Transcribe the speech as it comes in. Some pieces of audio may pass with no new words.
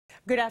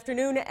Good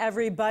afternoon,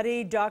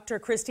 everybody. Dr.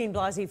 Christine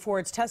Blasey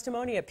Ford's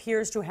testimony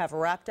appears to have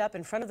wrapped up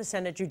in front of the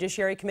Senate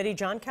Judiciary Committee.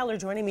 John Keller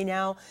joining me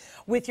now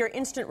with your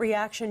instant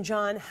reaction.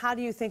 John, how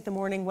do you think the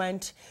morning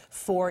went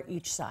for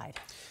each side?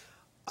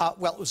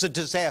 Well, it was a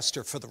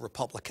disaster for the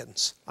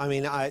Republicans. I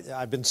mean,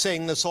 I've been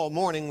saying this all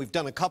morning. We've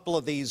done a couple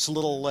of these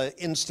little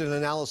instant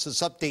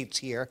analysis updates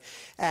here,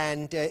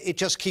 and it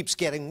just keeps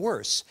getting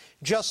worse.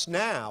 Just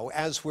now,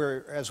 as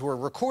we're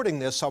recording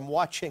this, I'm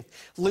watching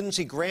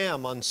Lindsey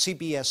Graham on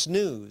CBS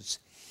News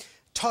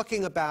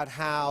talking about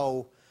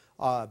how,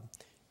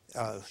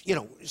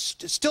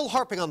 still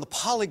harping on the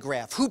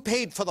polygraph. Who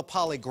paid for the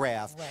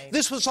polygraph? Right.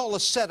 This was all a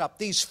setup.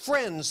 These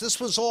friends,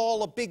 this was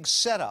all a big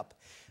setup.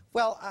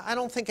 Well, I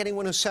don't think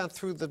anyone who sat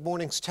through the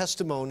morning's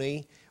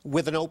testimony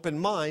with an open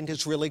mind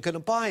is really going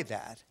to buy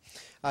that.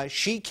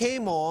 She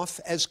came off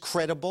as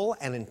credible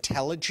and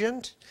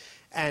intelligent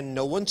and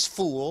no one's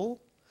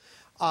fool.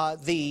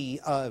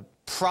 The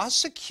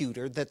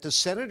prosecutor that the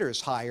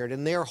senators hired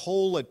in their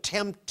whole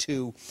attempt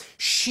to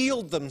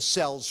shield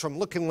themselves from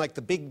looking like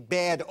the big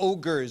bad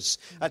ogres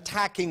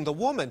attacking the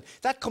woman,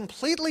 that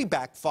completely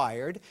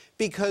backfired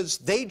because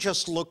they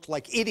just looked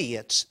like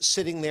idiots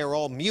sitting there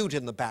all mute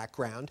in the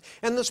background.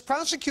 And this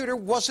prosecutor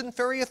wasn't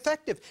very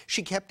effective.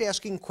 She kept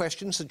asking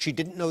questions that she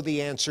didn't know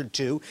the answer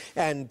to,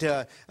 and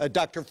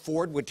Dr.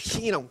 Ford would,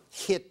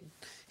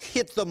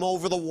 hit them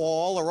over the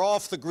wall or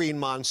off the green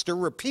monster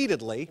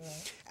repeatedly.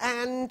 Right.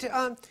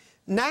 And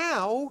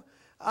now,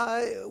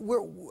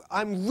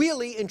 I'm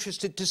really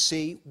interested to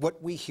see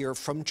what we hear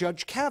from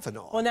Judge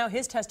Kavanaugh. Well, now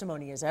his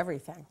testimony is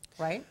everything,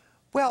 right?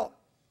 Well,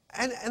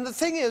 and the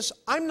thing is,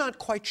 I'm not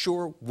quite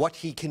sure what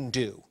he can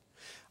do.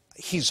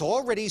 He's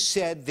already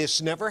said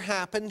this never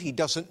happened. He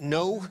doesn't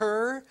know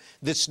her.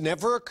 This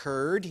never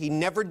occurred. He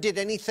never did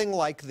anything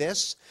like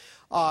this.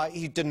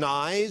 He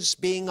denies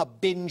being a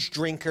binge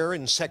drinker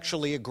and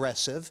sexually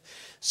aggressive.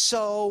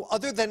 So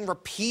other than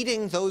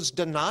repeating those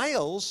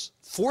denials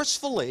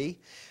forcefully,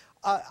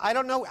 I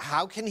don't know,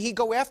 how can he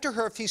go after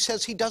her if he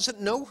says he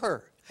doesn't know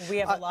her? We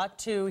have a lot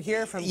to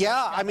hear from.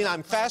 Yeah, I mean,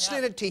 I'm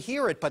fascinated to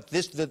hear it, but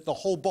the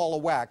whole ball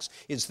of wax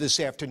is this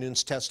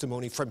afternoon's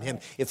testimony from him.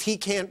 If he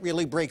can't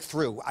really break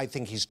through, I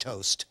think he's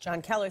toast.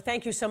 John Keller,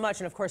 thank you so much.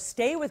 And of course,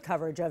 stay with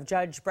coverage of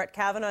Judge Brett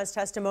Kavanaugh's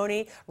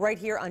testimony right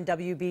here on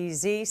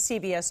WBZ,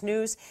 CBS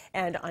News,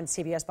 and on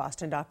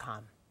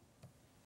CBSBoston.com.